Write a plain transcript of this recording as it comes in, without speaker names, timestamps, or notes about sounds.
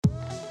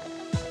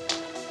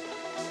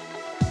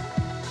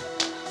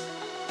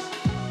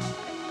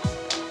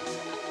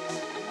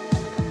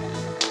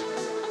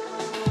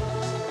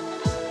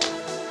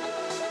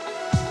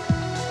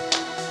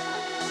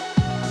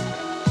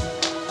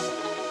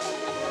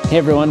Hey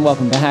everyone,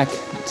 welcome back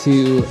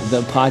to the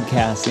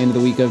podcast, the end of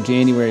the week of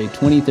January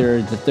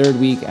 23rd, the third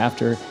week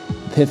after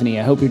Epiphany.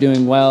 I hope you're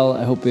doing well.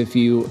 I hope if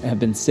you have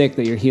been sick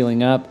that you're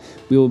healing up.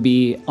 We will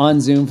be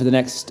on Zoom for the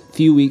next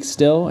few weeks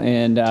still,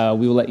 and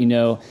we will let you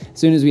know as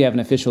soon as we have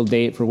an official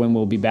date for when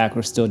we'll be back.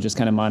 We're still just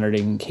kind of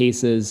monitoring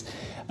cases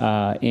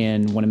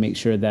and want to make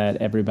sure that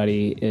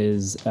everybody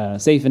is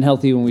safe and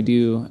healthy when we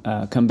do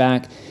come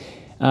back.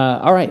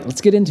 All right,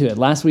 let's get into it.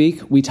 Last week,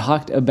 we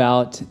talked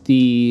about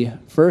the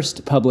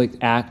first public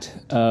act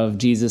of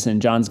Jesus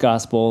in John's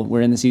Gospel. We're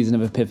in the season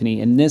of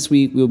Epiphany, and this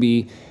week we'll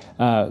be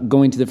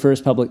going to the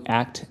first public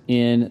act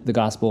in the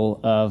Gospel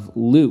of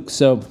Luke.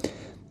 So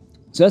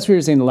that's what we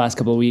were saying the last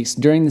couple of weeks.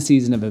 During the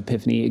season of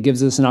Epiphany, it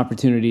gives us an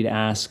opportunity to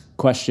ask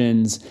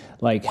questions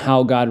like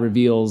how God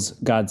reveals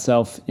God's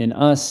self in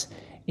us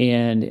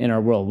and in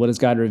our world. What is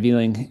God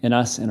revealing in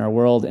us and our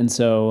world? And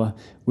so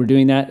we're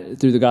doing that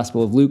through the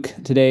Gospel of Luke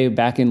today,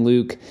 back in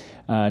Luke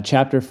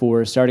chapter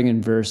 4, starting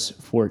in verse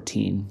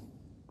 14.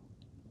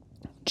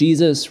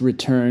 Jesus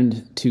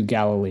returned to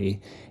Galilee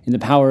in the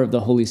power of the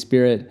Holy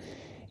Spirit,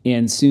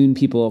 and soon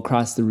people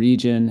across the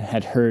region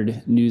had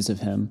heard news of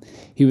him.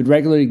 He would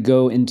regularly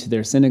go into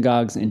their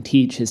synagogues and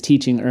teach. His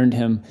teaching earned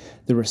him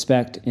the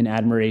respect and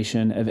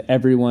admiration of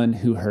everyone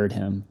who heard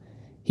him.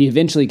 He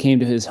eventually came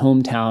to his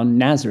hometown,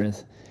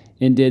 Nazareth,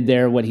 and did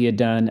there what he had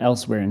done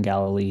elsewhere in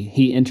Galilee.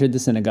 He entered the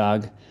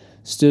synagogue,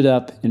 stood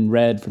up, and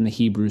read from the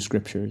Hebrew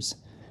Scriptures.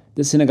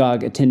 The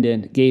synagogue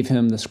attendant gave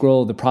him the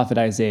scroll of the prophet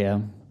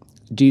Isaiah.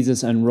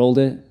 Jesus unrolled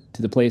it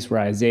to the place where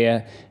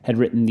Isaiah had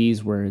written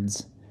these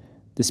words,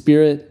 "The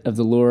Spirit of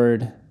the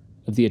Lord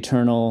of the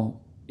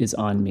Eternal is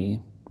on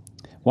me."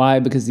 Why?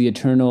 Because the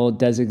Eternal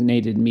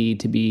designated me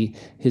to be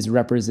his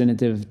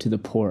representative to the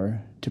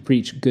poor, to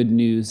preach good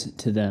news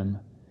to them.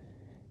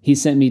 He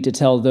sent me to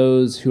tell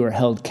those who are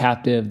held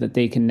captive that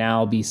they can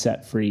now be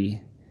set free,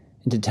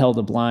 and to tell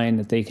the blind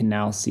that they can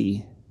now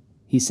see.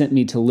 He sent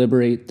me to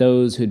liberate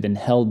those who had been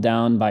held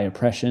down by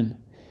oppression.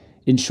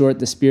 In short,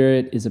 the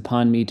Spirit is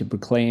upon me to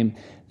proclaim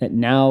that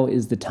now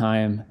is the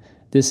time.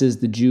 This is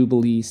the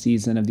Jubilee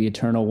season of the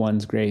Eternal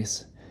One's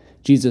grace.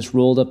 Jesus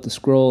rolled up the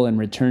scroll and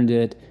returned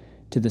it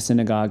to the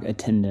synagogue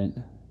attendant.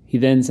 He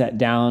then sat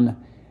down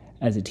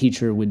as a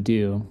teacher would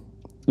do.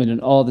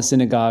 And all the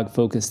synagogue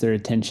focused their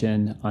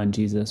attention on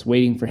Jesus,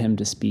 waiting for him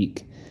to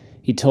speak.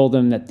 He told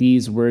them that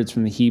these words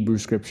from the Hebrew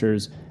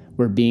Scriptures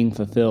were being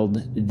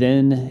fulfilled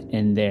then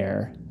and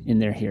there in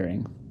their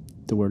hearing.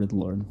 The word of the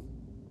Lord.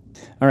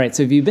 All right,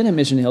 so if you've been at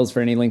Mission Hills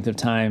for any length of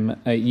time,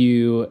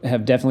 you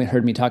have definitely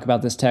heard me talk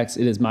about this text.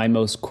 It is my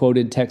most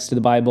quoted text of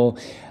the Bible.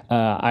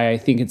 I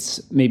think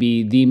it's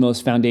maybe the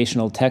most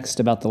foundational text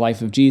about the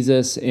life of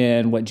Jesus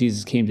and what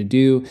Jesus came to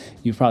do.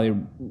 You've heard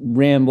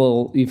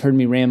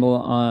me ramble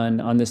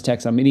on this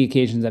text on many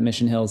occasions at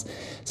Mission Hills.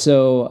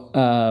 So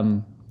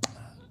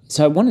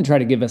I want to try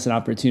to give us an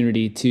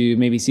opportunity to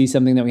maybe see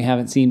something that we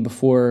haven't seen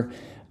before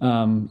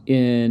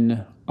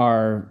in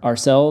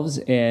ourselves,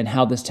 and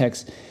how this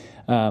text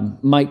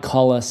might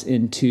call us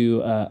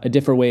into a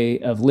different way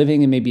of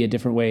living and maybe a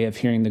different way of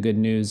hearing the good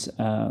news.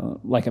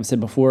 Like I've said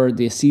before,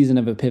 the season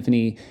of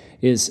Epiphany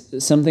is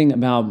something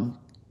about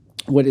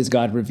what is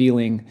God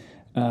revealing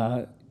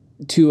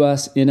to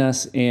us, in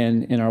us,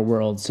 and in our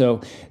world.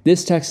 So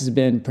this text has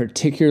been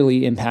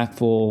particularly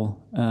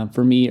impactful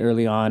for me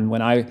early on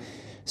when I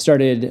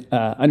started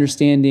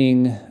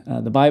understanding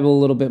the Bible a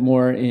little bit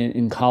more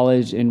in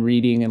college and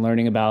reading and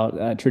learning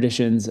about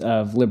traditions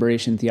of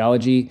liberation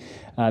theology.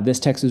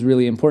 This text was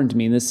really important to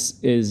me. And this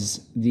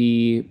is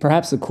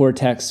perhaps the core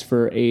text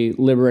for a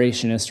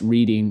liberationist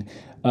reading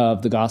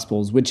of the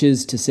Gospels, which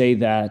is to say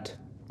that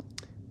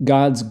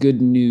God's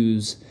good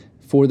news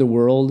for the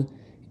world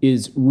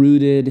is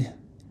rooted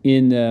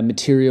in the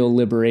material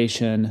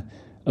liberation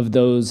of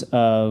those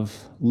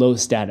of low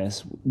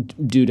status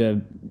due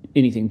to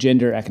anything,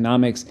 gender,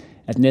 economics,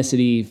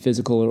 ethnicity,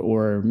 physical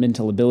or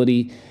mental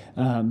ability,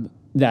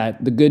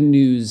 that the good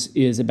news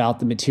is about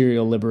the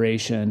material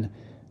liberation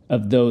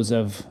of those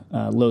of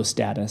low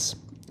status,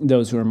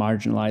 those who are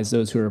marginalized,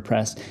 those who are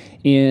oppressed.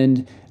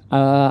 And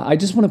I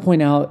just want to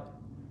point out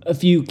a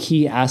few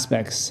key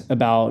aspects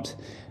about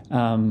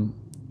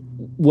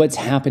what's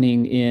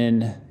happening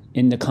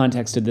in the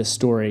context of this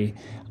story.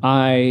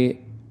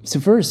 So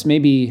first,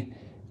 maybe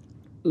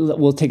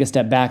we'll take a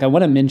step back. I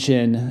want to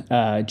mention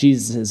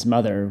Jesus'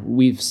 mother.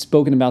 We've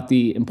spoken about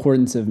the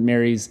importance of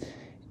Mary's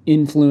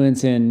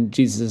influence in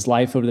Jesus'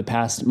 life over the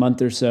past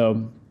month or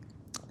so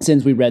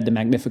since we read the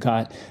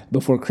Magnificat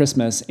before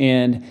Christmas.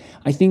 And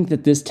I think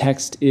that this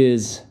text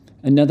is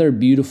another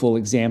beautiful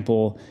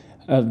example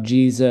of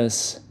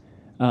Jesus.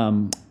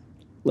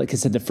 Like I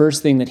said, the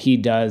first thing that he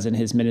does in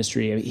his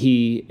ministry,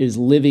 he is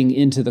living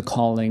into the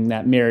calling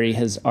that Mary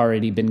has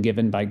already been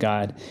given by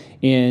God,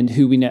 and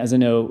who we know, as I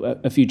know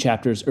a few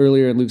chapters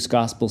earlier in Luke's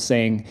gospel,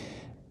 saying,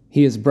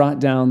 "He has brought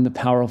down the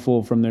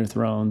powerful from their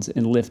thrones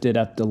and lifted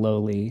up the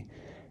lowly.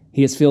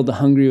 He has filled the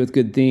hungry with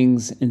good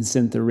things and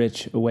sent the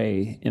rich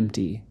away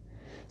empty."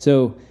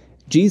 So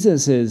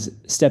Jesus is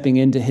stepping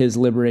into his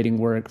liberating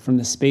work from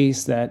the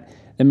space that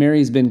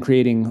Mary's been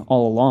creating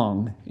all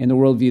along in the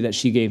worldview that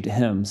she gave to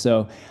him.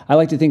 So I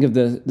like to think of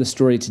the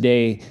story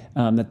today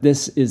that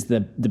this is the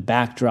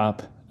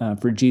backdrop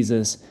for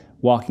Jesus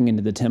walking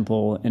into the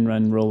temple and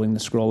unrolling the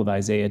scroll of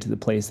Isaiah to the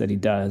place that he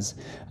does.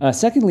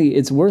 Secondly,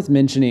 it's worth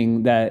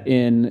mentioning that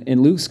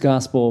in Luke's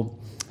gospel,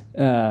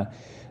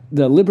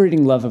 the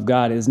liberating love of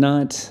God is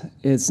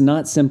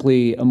not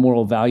simply a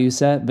moral value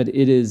set, but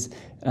it is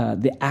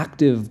the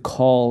active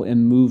call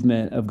and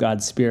movement of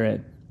God's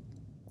Spirit.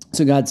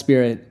 So God's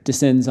Spirit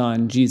descends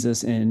on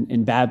Jesus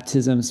in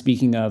baptism,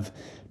 speaking of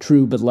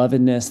true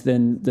belovedness.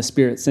 Then the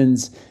Spirit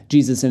sends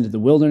Jesus into the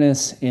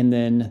wilderness, and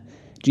then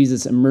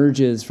Jesus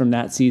emerges from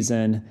that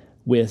season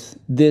with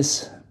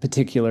this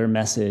particular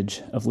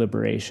message of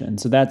liberation.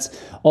 So that's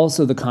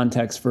also the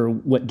context for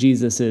what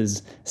Jesus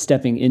is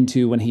stepping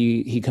into when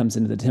he comes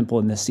into the temple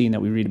in this scene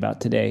that we read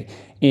about today.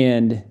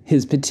 And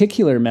his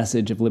particular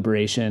message of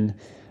liberation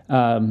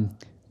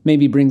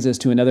maybe brings us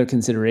to another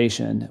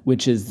consideration,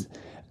 which is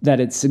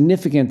that it's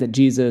significant that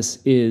Jesus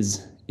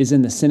is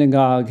in the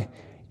synagogue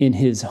in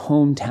his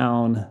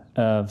hometown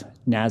of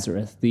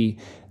Nazareth. The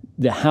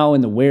how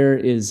and the where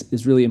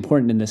is really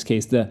important in this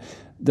case.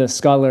 The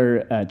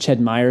scholar Ched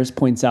Myers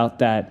points out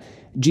that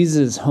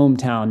Jesus'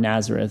 hometown,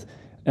 Nazareth,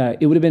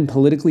 it would have been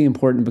politically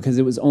important because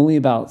it was only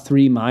about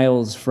 3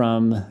 miles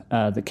from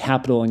the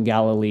capital in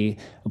Galilee,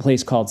 a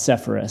place called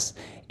Sepphoris.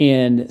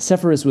 And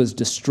Sepphoris was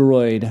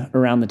destroyed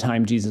around the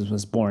time Jesus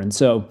was born.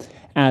 So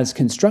as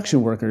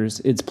construction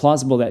workers, it's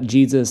plausible that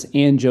Jesus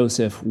and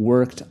Joseph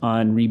worked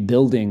on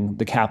rebuilding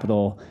the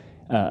capital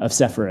of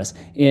Sepphoris.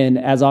 And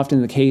as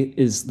often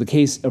is the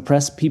case,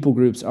 oppressed people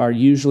groups are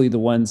usually the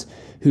ones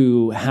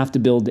who have to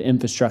build the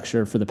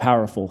infrastructure for the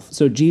powerful.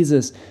 So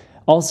Jesus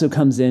also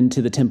comes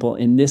into the temple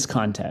in this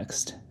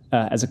context,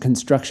 as a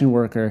construction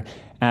worker,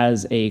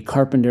 as a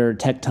carpenter,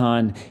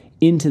 tekton,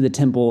 into the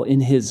temple in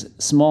his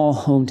small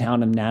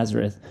hometown of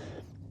Nazareth,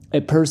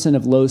 a person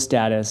of low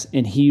status,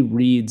 and he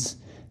reads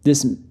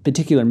this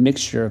particular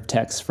mixture of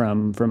texts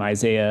from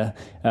Isaiah.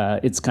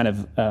 It's kind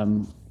of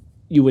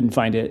you wouldn't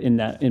find it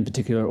in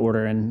particular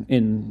order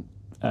in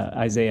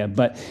Isaiah,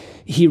 but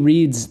he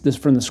reads this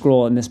from the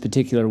scroll in this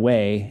particular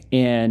way,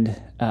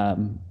 and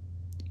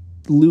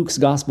Luke's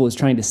gospel is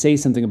trying to say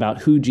something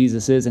about who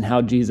Jesus is and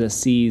how Jesus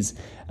sees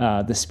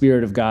the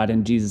Spirit of God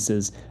in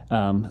Jesus's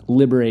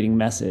liberating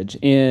message.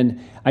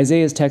 And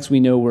Isaiah's texts we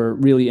know were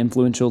really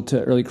influential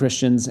to early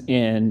Christians,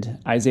 and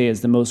Isaiah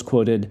is the most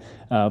quoted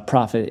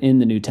prophet in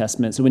the New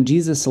Testament. So when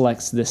Jesus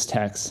selects this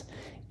text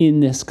in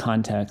this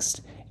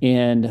context,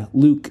 and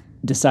Luke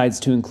decides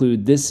to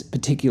include this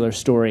particular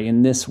story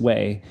in this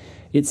way,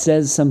 it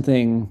says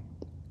something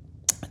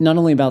not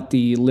only about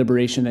the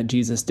liberation that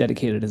Jesus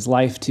dedicated his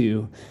life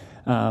to,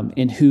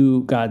 and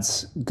who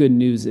God's good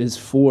news is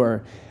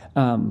for,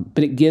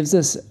 but it gives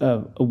us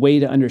a way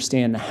to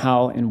understand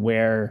how and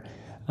where,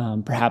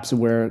 perhaps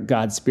where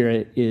God's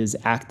Spirit is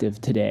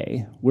active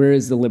today. Where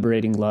is the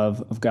liberating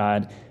love of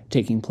God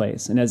taking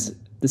place? And as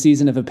the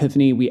season of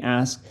Epiphany, we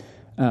ask,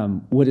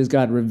 what is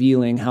God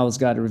revealing? How is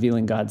God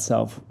revealing God's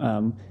self?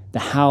 The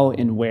how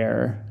and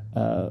where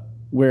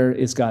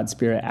is God's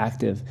Spirit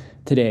active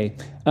today?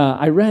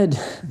 I read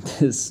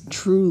this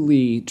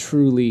truly,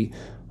 truly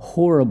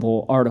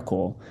horrible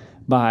article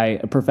by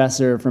a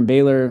professor from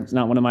Baylor. It's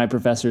not one of my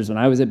professors when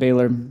I was at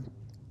Baylor,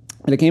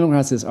 but I came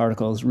across this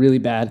article. It's really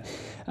bad.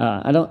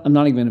 I'm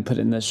not even going to put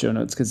it in the show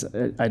notes because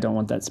I don't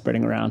want that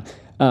spreading around.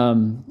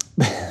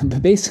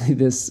 But basically,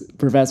 this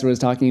professor was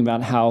talking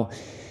about how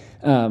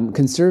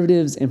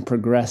conservatives and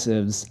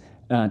progressives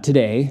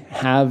today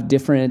have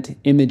different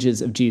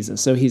images of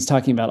Jesus. So he's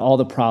talking about all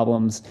the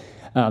problems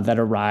that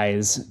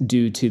arise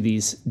due to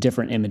these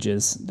different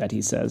images that he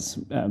says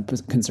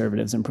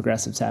conservatives and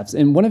progressives have.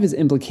 And one of his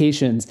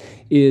implications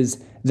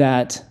is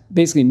that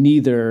basically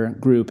neither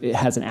group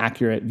has an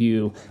accurate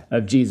view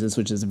of Jesus,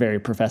 which is a very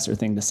professor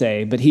thing to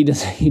say, but he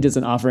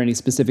doesn't offer any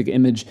specific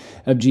image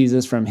of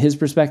Jesus from his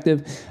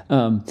perspective.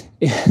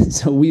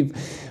 So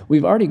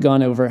we've already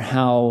gone over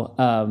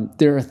how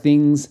there are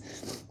things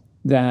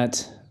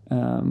that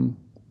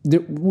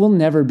we'll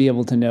never be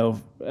able to know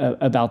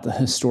about the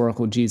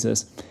historical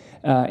Jesus.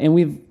 And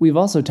we've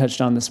also touched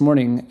on this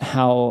morning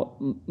how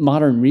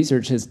modern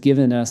research has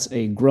given us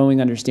a growing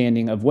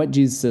understanding of what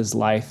Jesus'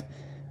 life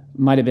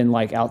might have been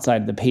like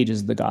outside the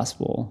pages of the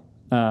gospel,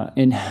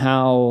 and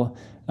how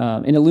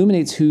it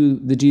illuminates who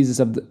the Jesus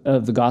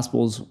of the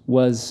Gospels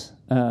was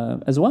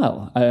as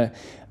well. I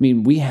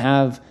mean, we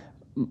have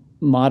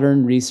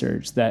modern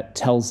research that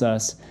tells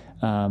us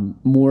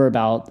more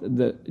about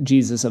the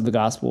Jesus of the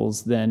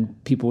Gospels than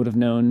people would have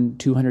known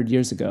 200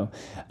 years ago.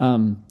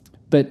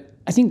 But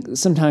I think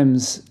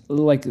sometimes,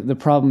 like, the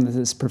problem that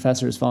this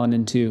professor has fallen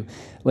into,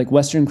 like,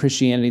 Western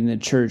Christianity and the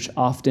church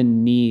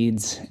often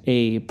needs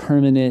a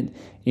permanent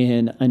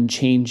and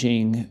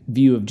unchanging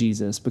view of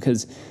Jesus,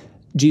 because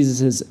Jesus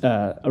is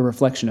a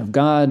reflection of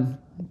God,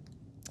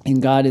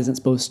 and God isn't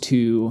supposed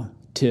to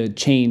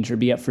change or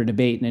be up for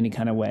debate in any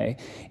kind of way.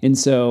 And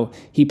so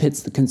he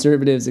pits the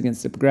conservatives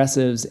against the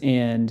progressives,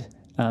 and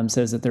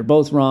says that they're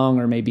both wrong,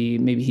 or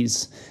maybe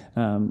he's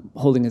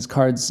holding his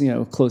cards,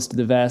 close to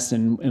the vest,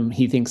 and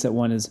he thinks that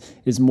one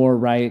is more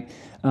right.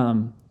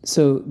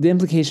 So the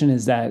implication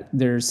is that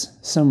there's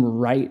some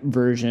right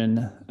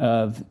version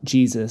of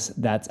Jesus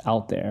that's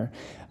out there,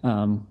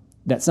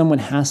 that someone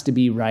has to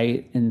be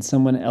right and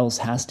someone else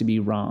has to be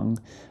wrong.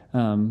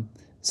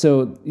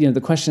 So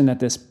the question that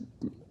this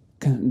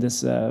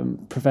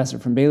professor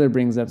from Baylor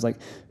brings up is like,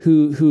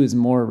 who is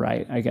more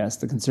right, I guess,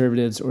 the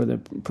conservatives or the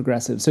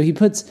progressives? So he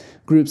puts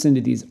groups into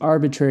these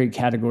arbitrary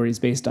categories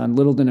based on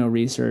little to no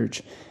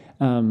research.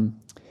 And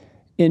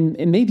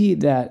maybe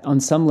that on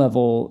some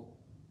level,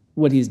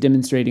 what he's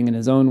demonstrating in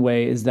his own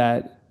way is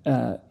that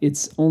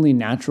it's only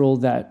natural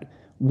that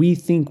we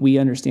think we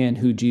understand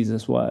who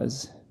Jesus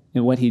was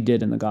and what he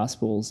did in the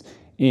Gospels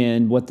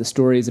and what the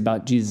stories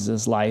about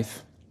Jesus'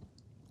 life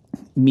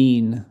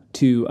mean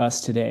to us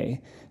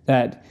today.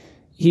 That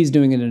he's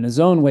doing it in his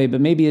own way,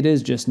 but maybe it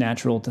is just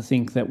natural to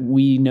think that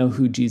we know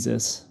who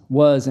Jesus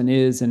was and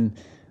is and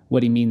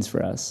what he means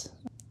for us.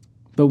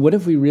 But what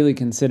if we really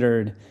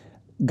considered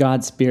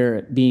God's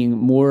Spirit being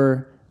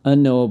more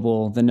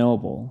unknowable than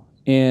knowable?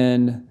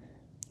 And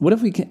what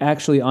if we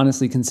actually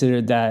honestly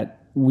considered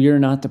that we're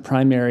not the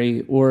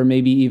primary or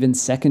maybe even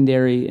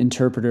secondary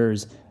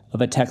interpreters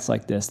of a text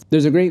like this?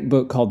 There's a great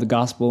book called The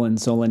Gospel in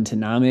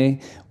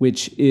Solentiname,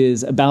 which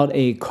is about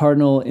a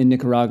cardinal in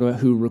Nicaragua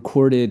who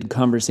recorded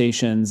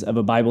conversations of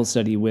a Bible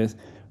study with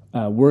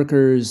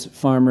workers,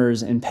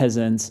 farmers, and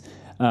peasants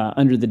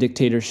under the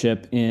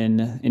dictatorship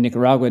in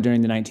Nicaragua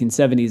during the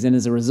 1970s. And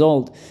as a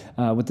result,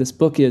 what this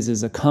book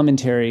is a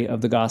commentary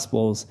of the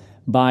Gospels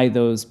by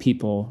those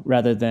people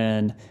rather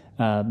than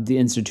the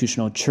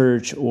institutional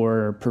church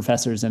or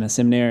professors in a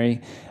seminary.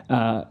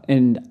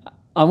 And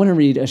I want to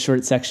read a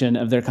short section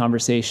of their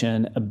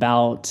conversation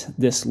about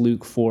this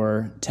Luke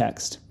 4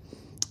 text.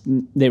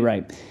 They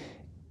write,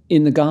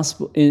 in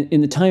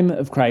the time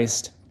of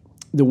Christ,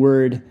 the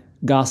word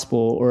gospel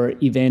or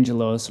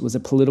evangelos was a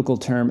political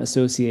term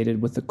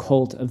associated with the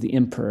cult of the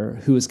emperor,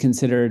 who was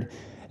considered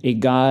a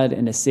god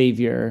and a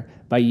savior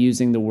by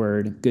using the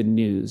word good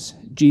news.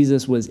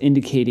 Jesus was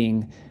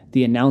indicating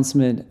the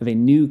announcement of a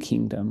new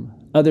kingdom.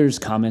 Others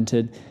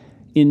commented,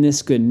 in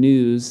this good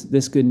news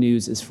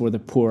is for the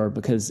poor,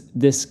 because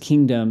this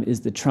kingdom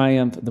is the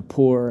triumph of the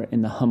poor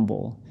and the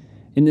humble.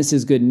 And this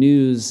is good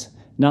news,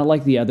 not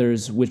like the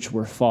others which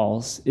were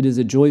false. It is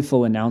a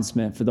joyful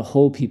announcement for the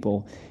whole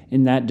people,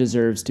 and that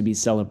deserves to be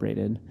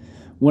celebrated.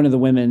 One of the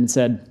women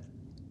said,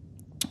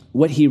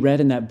 what he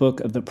read in that book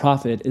of the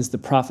prophet is the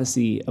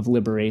prophecy of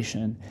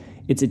liberation.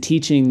 It's a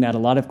teaching that a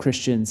lot of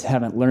Christians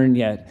haven't learned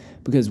yet,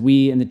 because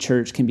we in the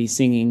church can be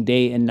singing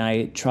day and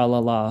night,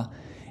 tra-la-la,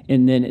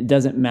 and then it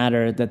doesn't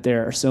matter that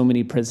there are so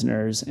many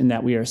prisoners and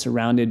that we are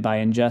surrounded by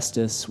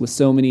injustice with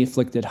so many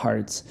afflicted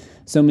hearts,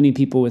 so many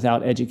people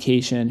without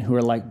education who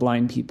are like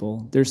blind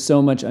people. There's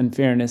so much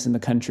unfairness in the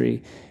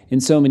country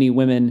and so many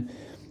women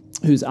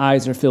whose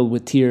eyes are filled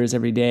with tears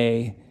every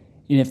day.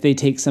 And if they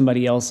take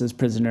somebody else's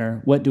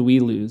prisoner, what do we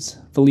lose?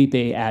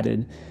 Felipe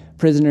added,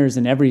 prisoners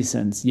in every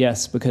sense,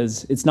 yes,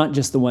 because it's not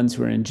just the ones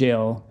who are in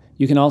jail.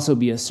 You can also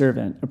be a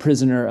servant, a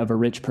prisoner of a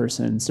rich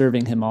person,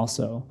 serving him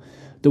also.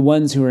 The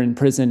ones who are in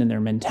prison in their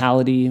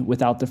mentality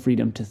without the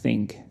freedom to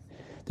think.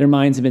 Their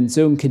minds have been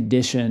so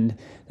conditioned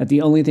that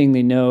the only thing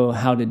they know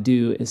how to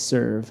do is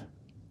serve.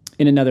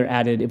 And another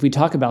added, if we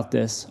talk about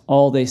this,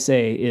 all they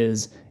say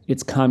is,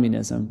 it's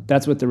communism.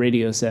 That's what the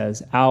radio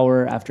says,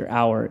 hour after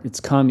hour,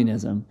 it's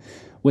communism.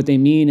 What they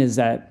mean is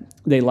that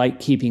they like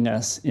keeping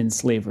us in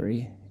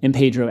slavery. And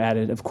Pedro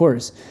added, of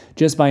course,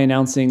 just by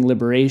announcing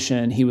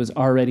liberation, he was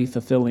already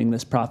fulfilling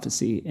this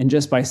prophecy. And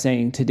just by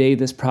saying, today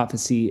this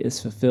prophecy is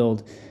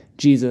fulfilled,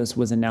 Jesus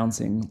was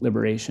announcing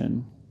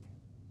liberation.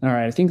 All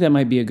right, I think that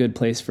might be a good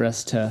place for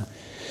us to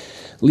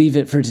leave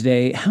it for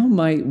today. How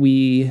might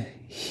we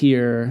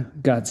hear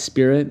God's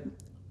Spirit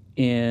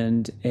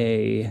and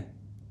a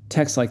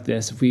text like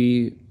this if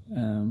we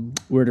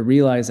were to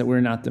realize that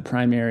we're not the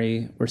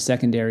primary or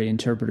secondary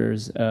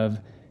interpreters of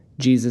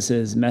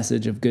Jesus'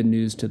 message of good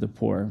news to the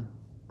poor?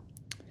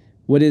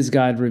 What is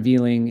God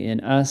revealing in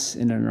us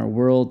and in our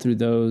world through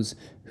those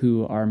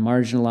who are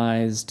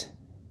marginalized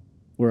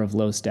or of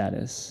low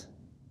status?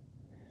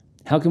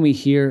 How can we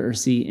hear or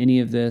see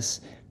any of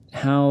this?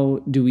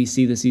 How do we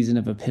see the season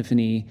of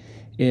Epiphany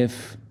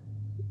if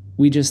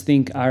we just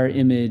think our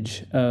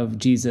image of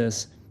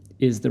Jesus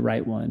is the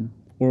right one,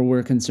 or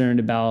we're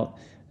concerned about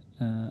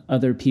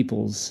other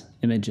people's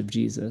image of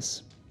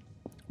Jesus,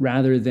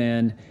 rather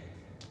than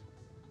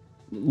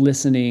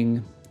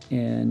listening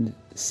and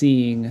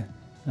seeing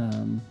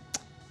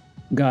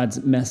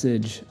God's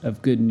message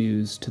of good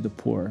news to the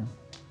poor?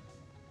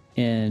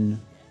 And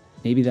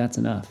maybe that's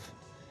enough.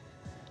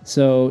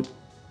 So,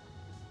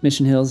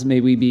 Mission Hills,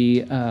 may we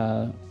be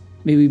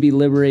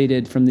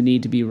liberated from the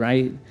need to be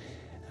right.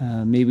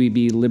 May we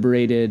be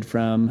liberated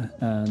from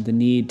the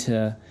need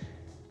to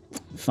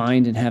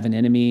find and have an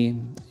enemy.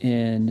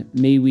 And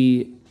may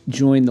we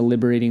join the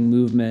liberating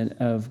movement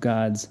of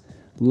God's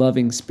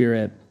loving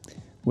Spirit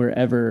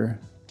wherever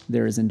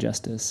there is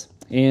injustice.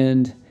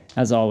 And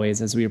As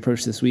always, as we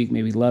approach this week,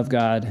 may we love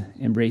God,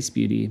 embrace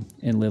beauty,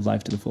 and live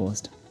life to the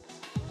fullest.